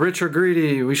the rich are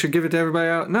greedy, we should give it to everybody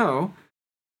out. No,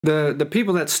 the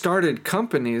people that started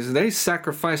companies, they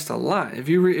sacrificed a lot. If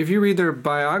you read their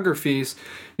biographies,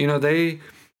 you know they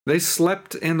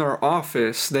slept in their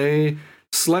office. They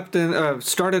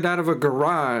started out of a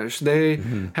garage. They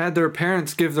had their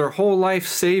parents give their whole life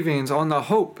savings on the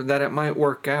hope that it might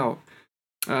work out.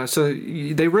 So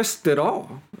they risked it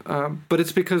all, but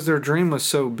it's because their dream was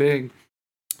so big.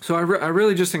 So I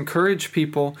really just encourage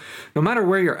people, no matter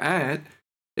where you're at,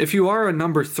 if you are a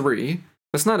number 3,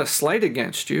 that's not a slight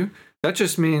against you. That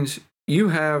just means you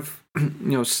have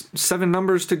 7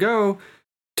 numbers to go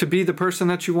to be the person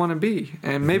that you want to be.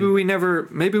 And maybe we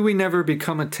never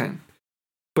become a 10.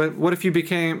 But what if you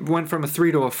went from a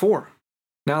 3 to a 4?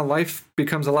 Now life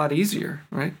becomes a lot easier,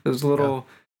 right? There's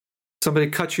somebody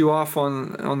cuts you off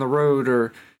on the road,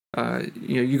 or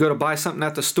you go to buy something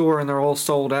at the store and they're all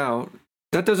sold out.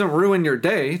 That doesn't ruin your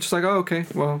day. It's just like, oh, okay,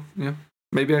 well,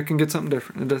 maybe I can get something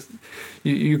different. It does.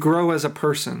 You grow as a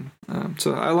person.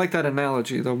 So I like that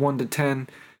analogy, the 1 to 10.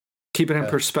 Keep it in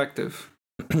perspective.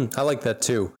 I like that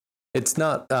too. It's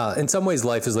not, in some ways,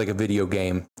 life is like a video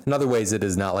game. In other ways, it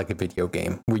is not like a video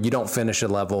game where you don't finish a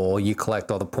level, you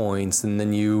collect all the points, and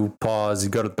then you pause, you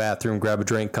go to the bathroom, grab a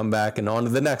drink, come back, and on to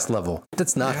the next level.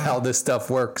 That's not how this stuff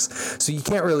works. So you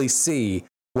can't really see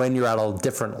when you're at a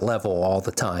different level all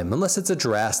the time, unless it's a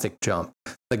drastic jump.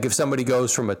 Like if somebody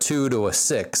goes from a 2 to a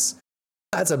 6,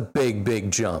 that's a big,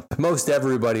 big jump. Most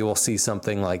everybody will see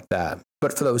something like that.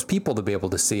 But for those people to be able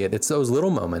to see it, it's those little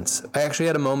moments. I actually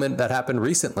had a moment that happened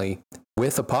recently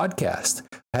with a podcast.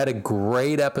 I had a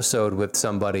great episode with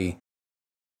somebody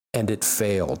and it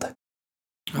failed.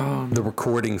 The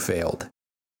recording failed.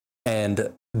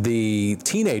 And the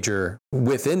teenager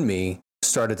within me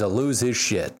started to lose his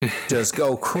shit, just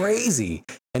go crazy,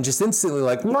 and just instantly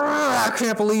like, I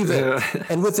can't believe it. Yeah.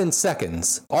 And within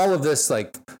seconds, all of this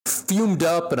like fumed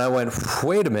up, and I went,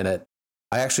 wait a minute.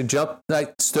 I actually I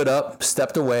stood up,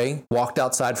 stepped away, walked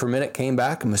outside for a minute, came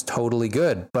back, and was totally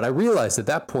good. But I realized at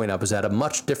that point I was at a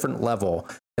much different level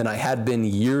than I had been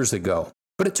years ago.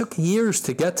 But it took years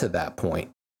to get to that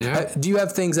point. Yeah. Do you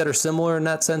have things that are similar in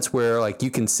that sense where like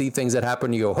you can see things that happen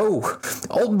and you go, oh,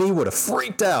 old me would have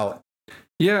freaked out?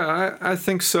 Yeah, I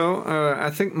think so.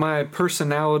 I think my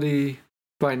personality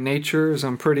by nature is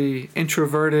I'm pretty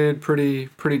introverted,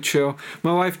 pretty chill.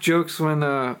 My wife jokes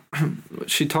when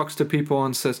she talks to people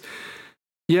and says,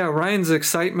 yeah, Ryan's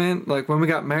excitement, like when we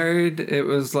got married, it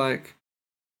was like,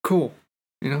 cool,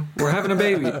 we're having a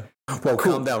baby. Well,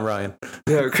 cool. Calm down, Ryan.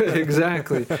 Yeah,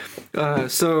 exactly.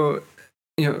 So,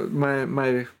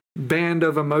 my band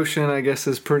of emotion, I guess,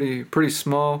 is pretty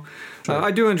small. Sure.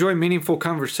 I do enjoy meaningful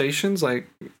conversations. Like,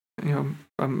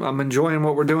 I'm enjoying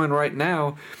what we're doing right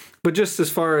now. But just as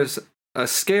far as a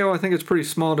scale, I think it's pretty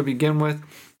small to begin with.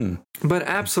 But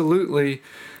absolutely,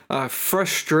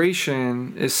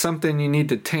 frustration is something you need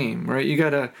to tame, right? You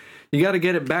gotta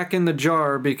get it back in the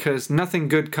jar because nothing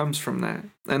good comes from that.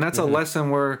 And that's a lesson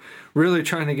we're really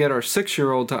trying to get our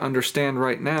 6-year-old to understand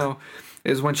right now.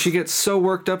 Is when she gets so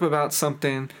worked up about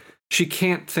something, she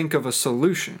can't think of a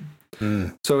solution.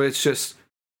 So it's just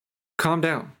calm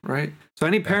down, right? So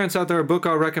any parents out there, a book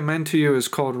I'll recommend to you is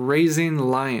called Raising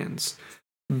Lions.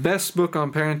 Best book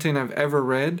on parenting I've ever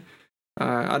read.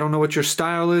 I don't know what your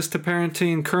style is to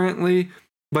parenting currently,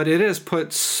 but it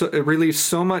it relieves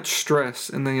so much stress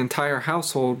in the entire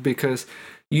household because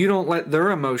you don't let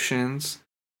their emotions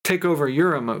take over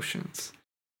your emotions.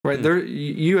 Right there,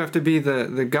 you have to be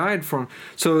the guide for him.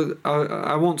 So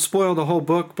I won't spoil the whole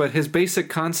book, but his basic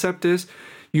concept is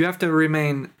you have to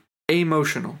remain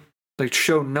emotional, like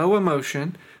show no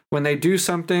emotion when they do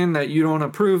something that you don't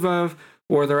approve of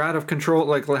or they're out of control,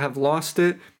 like have lost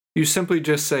it. You simply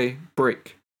just say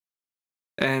break,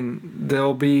 and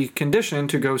they'll be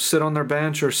conditioned to go sit on their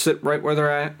bench or sit right where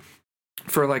they're at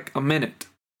for like a minute.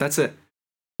 That's it.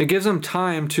 It gives them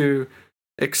time to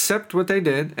accept what they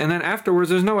did, and then afterwards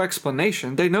there's no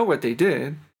explanation. They know what they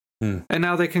did, and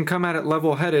now they can come at it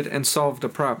level-headed and solve the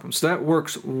problem. So that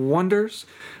works wonders.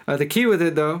 The key with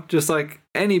it, though, just like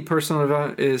any personal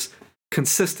development, is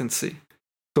consistency.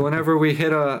 So whenever we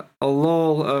hit a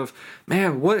lull of,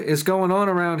 man, what is going on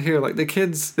around here? Like the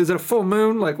kids, is it a full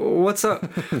moon? Like what's up?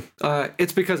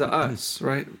 It's because of us,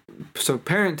 right? So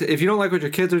parent, if you don't like what your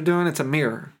kids are doing, it's a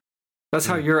mirror. That's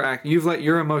how you're acting. You've let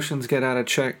your emotions get out of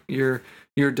check. Your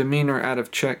demeanor out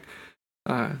of check.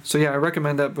 So yeah, I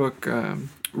recommend that book,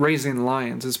 Raising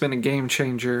Lions. It's been a game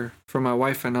changer for my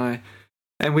wife and I.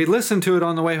 And we listened to it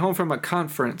on the way home from a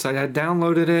conference. I had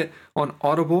downloaded it on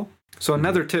Audible. So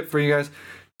another tip for you guys,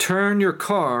 turn your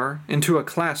car into a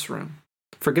classroom.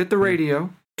 Forget the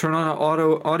radio, turn on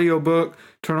an audio book,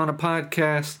 turn on a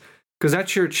podcast, because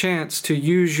that's your chance to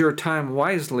use your time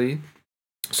wisely.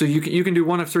 So you can do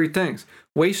one of three things.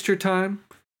 Waste your time,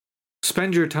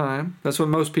 spend your time, that's what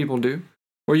most people do,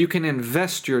 or you can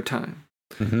invest your time.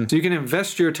 So you can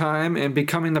invest your time in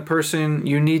becoming the person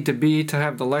you need to be to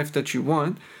have the life that you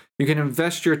want. You can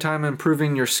invest your time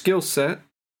improving your skill set,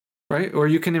 right? Or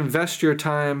you can invest your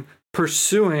time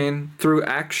pursuing through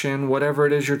action whatever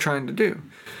it is you're trying to do.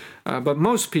 But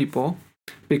most people,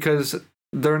 because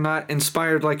they're not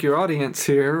inspired like your audience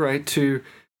here, right, to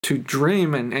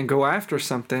dream and go after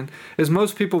something, is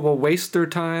most people will waste their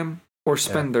time or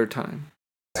spend their time.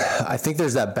 I think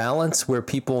there's that balance where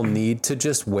people need to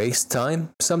just waste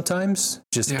time sometimes,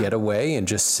 just get away and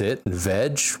just sit and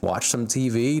veg, watch some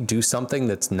TV, do something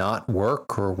that's not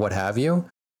work or what have you.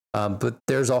 But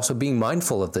there's also being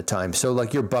mindful of the time. So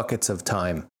like your buckets of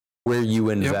time where you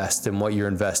invest and what you're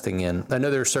investing in. I know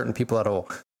there are certain people that'll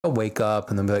wake up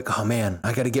and they'll be like, oh man,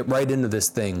 I got to get right into this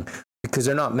thing, because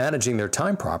they're not managing their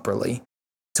time properly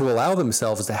to allow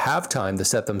themselves to have time to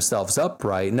set themselves up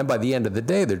right. And then by the end of the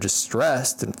day, they're just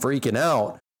stressed and freaking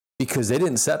out because they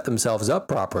didn't set themselves up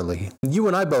properly. You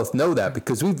and I both know that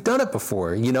because we've done it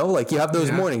before. You know, like you have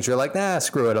those mornings, you're like, nah,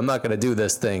 screw it, I'm not going to do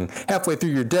this thing. Halfway through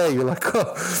your day, you're like,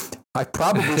 oh, I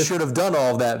probably should have done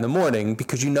all of that in the morning,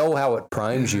 because you know how it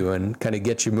primes you and kind of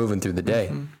gets you moving through the day.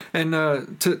 And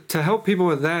to help people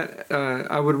with that,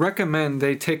 I would recommend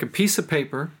they take a piece of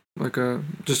paper, like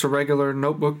just a regular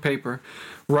notebook paper,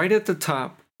 right at the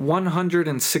top,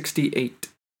 168,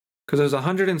 because there's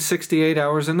 168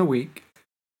 hours in the week,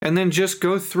 and then just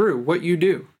go through what you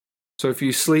do. So if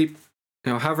you sleep,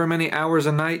 however many hours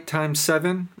a night times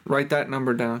 7, write that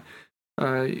number down.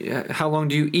 How long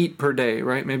do you eat per day,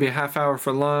 right? Maybe a half hour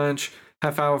for lunch,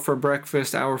 half hour for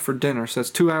breakfast, hour for dinner. So that's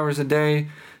 2 hours a day,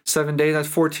 7 days, that's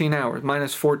 14 hours,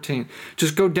 minus 14.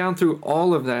 Just go down through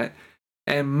all of that,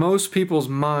 and most people's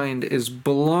mind is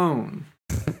blown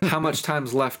how much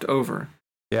time's left over.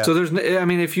 Yeah. So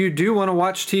if you do want to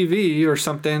watch TV or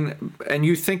something and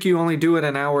you think you only do it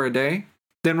an hour a day,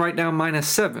 then write down minus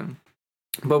 7.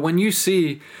 But when you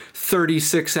see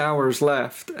 36 hours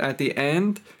left at the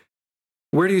end,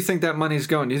 where do you think that money's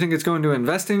going? Do you think it's going to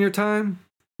invest in your time?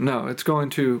 No, it's going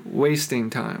to wasting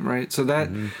time, right? So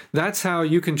that's how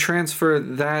you can transfer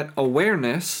that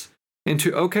awareness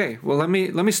into, okay, well, let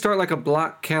me start like a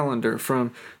block calendar.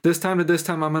 From this time to this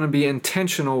time, I'm going to be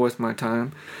intentional with my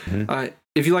time.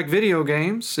 If you like video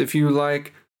games, if you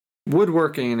like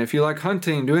woodworking, if you like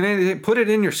hunting, doing anything, put it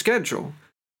in your schedule.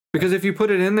 Because if you put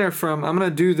it in there from, I'm going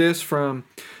to do this from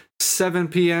 7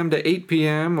 p.m. to 8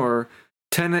 p.m. or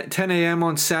 10 a.m.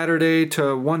 on Saturday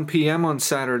to 1 p.m. on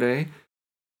Saturday,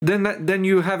 then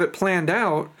you have it planned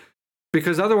out.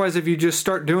 Because otherwise, if you just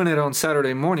start doing it on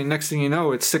Saturday morning, next thing you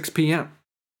know, it's 6 p.m.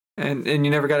 and you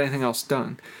never got anything else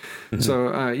done. So,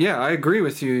 I agree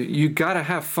with you. You got to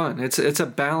have fun. It's a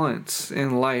balance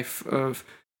in life of,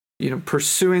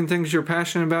 pursuing things you're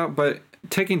passionate about, but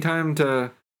taking time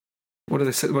to, what do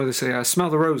they say? Smell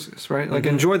the roses, right? Like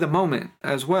enjoy the moment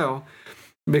as well,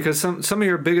 because some of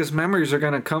your biggest memories are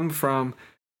going to come from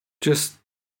just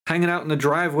hanging out in the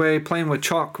driveway, playing with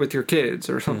chalk with your kids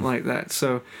or something like that.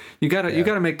 So you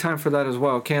gotta make time for that as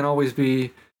well. It can't always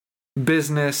be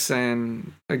business.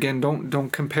 And again, don't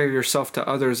compare yourself to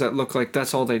others that look like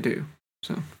that's all they do.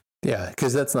 So Yeah,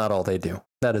 because that's not all they do.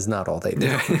 That is not all they do.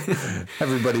 Yeah.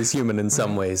 Everybody's human in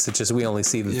some ways. It's just we only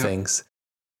see the things.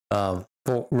 Well,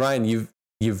 Ryan,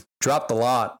 you've dropped a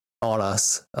lot on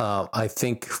us. I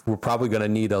think we're probably going to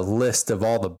need a list of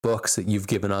all the books that you've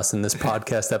given us in this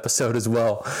podcast episode as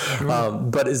well. Sure.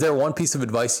 But is there one piece of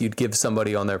advice you'd give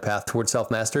somebody on their path towards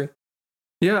self-mastery?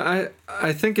 Yeah,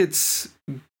 I think it's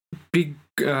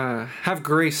have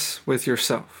grace with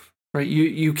yourself, right?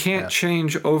 You can't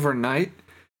change overnight.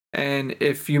 And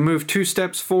if you move 2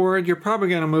 steps forward, you're probably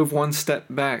going to move 1 step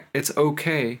back. It's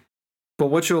okay. But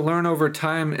what you'll learn over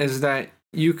time is that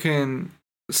you can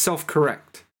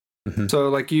self-correct. Mm-hmm. So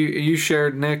like you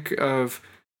shared, Nick, of,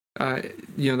 the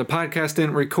podcast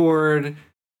didn't record,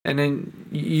 and then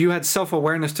you had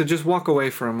self-awareness to just walk away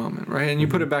for a moment, right? And you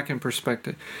put it back in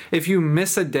perspective. If you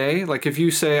miss a day, like if you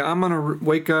say, I'm going to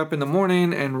wake up in the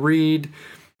morning and read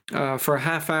for a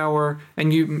half hour,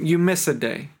 and you miss a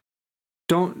day,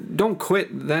 don't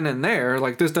quit then and there.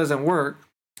 Like, this doesn't work.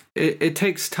 It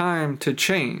takes time to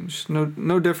change.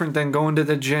 No different than going to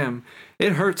the gym.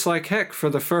 It hurts like heck for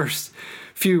the first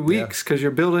few weeks because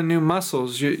you're building new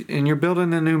muscles. You're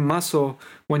building a new muscle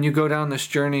when you go down this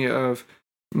journey of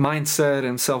mindset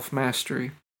and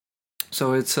self-mastery.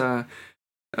 So it's,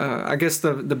 I guess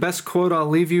the best quote I'll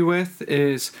leave you with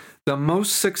is, the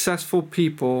most successful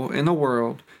people in the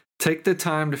world take the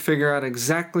time to figure out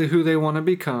exactly who they want to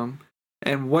become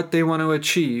and what they want to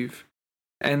achieve,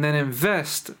 and then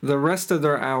invest the rest of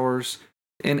their hours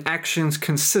in actions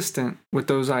consistent with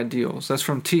those ideals. That's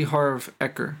from T. Harv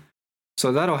Eker.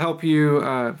 So that'll help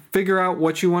you figure out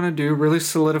what you want to do, really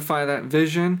solidify that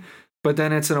vision, but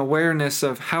then it's an awareness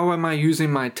of how am I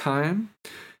using my time,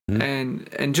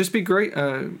 and just be great.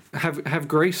 Have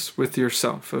grace with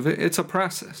yourself. It's a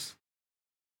process.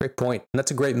 Great point. And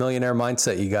that's a great millionaire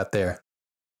mindset you got there.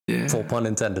 Yeah. Full pun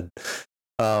intended.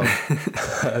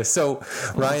 So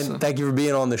Ryan, thank you for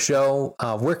being on the show.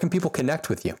 Where can people connect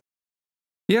with you?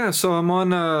 Yeah, so I'm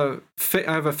on, I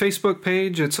have a Facebook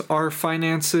page. It's R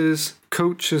Finances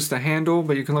Coach is the handle,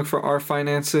 but you can look for R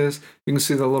Finances. You can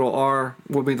see the little R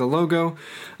will be the logo.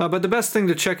 But the best thing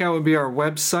to check out would be our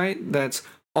website. That's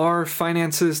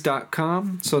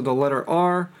rfinances.com. So the letter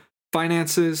R,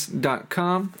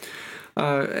 finances.com.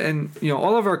 And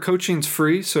all of our coaching's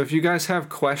free. So if you guys have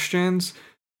questions,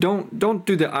 don't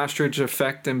do the ostrich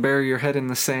effect and bury your head in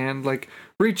the sand. Like,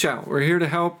 reach out. We're here to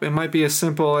help. It might be as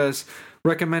simple as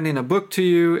recommending a book to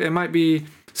you. It might be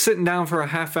sitting down for a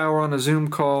half hour on a Zoom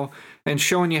call and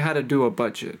showing you how to do a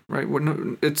budget, right?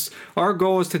 Our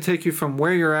goal is to take you from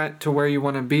where you're at to where you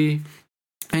want to be.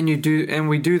 And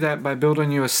we do that by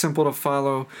building you a simple to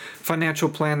follow financial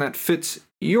plan that fits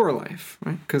your life,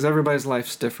 right? Because everybody's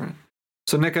life's different.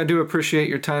 So Nick, I do appreciate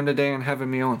your time today and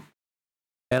having me on.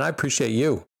 And I appreciate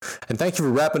you. And thank you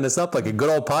for wrapping this up like a good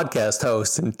old podcast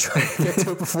host and trying to get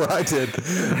to it before I did.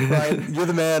 Ryan, you're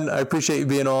the man. I appreciate you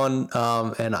being on.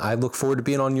 And I look forward to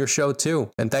being on your show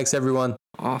too. And thanks, everyone.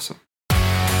 Awesome.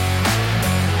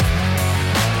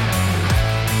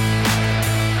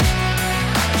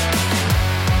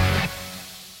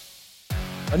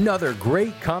 Another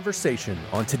great conversation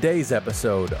on today's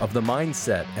episode of the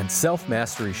Mindset and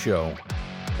Self-Mastery Show.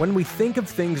 When we think of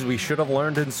things we should have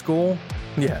learned in school,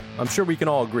 I'm sure we can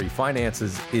all agree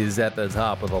finances is at the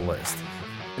top of the list.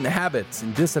 And habits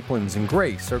and disciplines and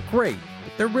grace are great,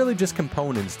 but they're really just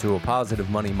components to a positive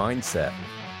money mindset.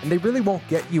 And they really won't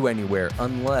get you anywhere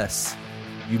unless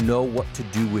you know what to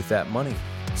do with that money.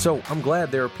 So I'm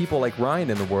glad there are people like Ryan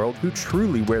in the world who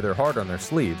truly wear their heart on their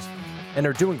sleeves and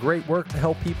are doing great work to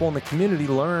help people in the community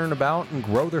learn about and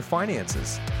grow their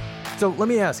finances. So let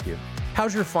me ask you,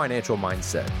 how's your financial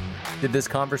mindset? Did this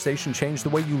conversation change the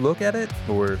way you look at it,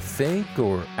 or think,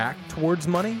 or act towards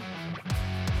money?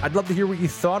 I'd love to hear what you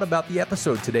thought about the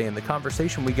episode today and the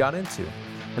conversation we got into.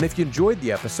 And if you enjoyed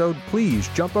the episode, please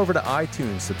jump over to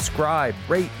iTunes, subscribe,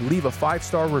 rate, leave a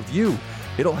 5-star review.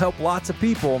 It'll help lots of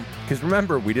people, because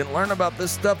remember, we didn't learn about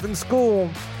this stuff in school.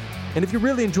 And if you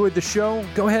really enjoyed the show,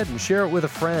 go ahead and share it with a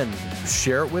friend,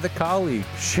 share it with a colleague,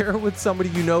 share it with somebody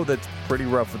you know that's pretty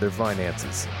rough with their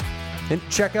finances. And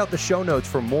check out the show notes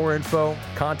for more info,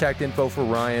 contact info for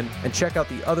Ryan, and check out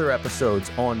the other episodes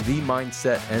on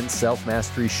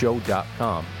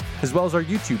themindsetandselfmasteryshow.com, as well as our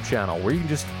YouTube channel, where you can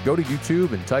just go to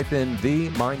YouTube and type in The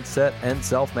Mindset and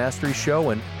Self-Mastery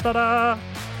Show, and ta-da!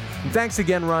 And thanks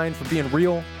again, Ryan, for being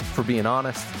real, for being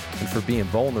honest, and for being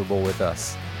vulnerable with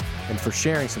us, and for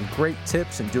sharing some great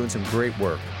tips and doing some great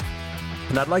work.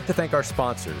 And I'd like to thank our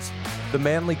sponsors, the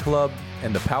Manly Club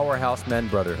and the Powerhouse Men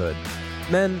Brotherhood.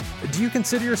 Men, do you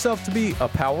consider yourself to be a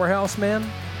powerhouse man?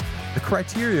 The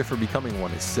criteria for becoming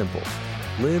one is simple.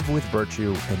 live with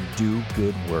virtue, and do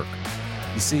good work.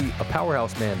 You see, a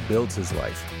powerhouse man builds his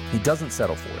life. He doesn't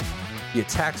settle for it. He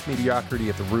attacks mediocrity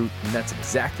at the root, and that's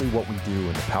exactly what we do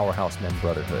in the Powerhouse Men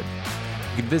Brotherhood.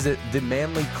 You can visit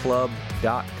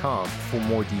themanlyclub.com for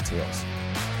more details.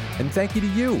 And thank you to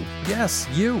you. Yes,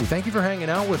 you. Thank you for hanging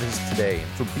out with us today and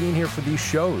for being here for these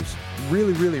shows.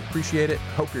 Really, really appreciate it.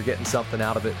 Hope you're getting something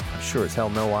out of it. I'm sure as hell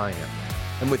know I am.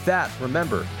 And with that,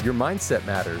 remember, your mindset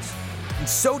matters, and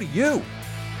so do you.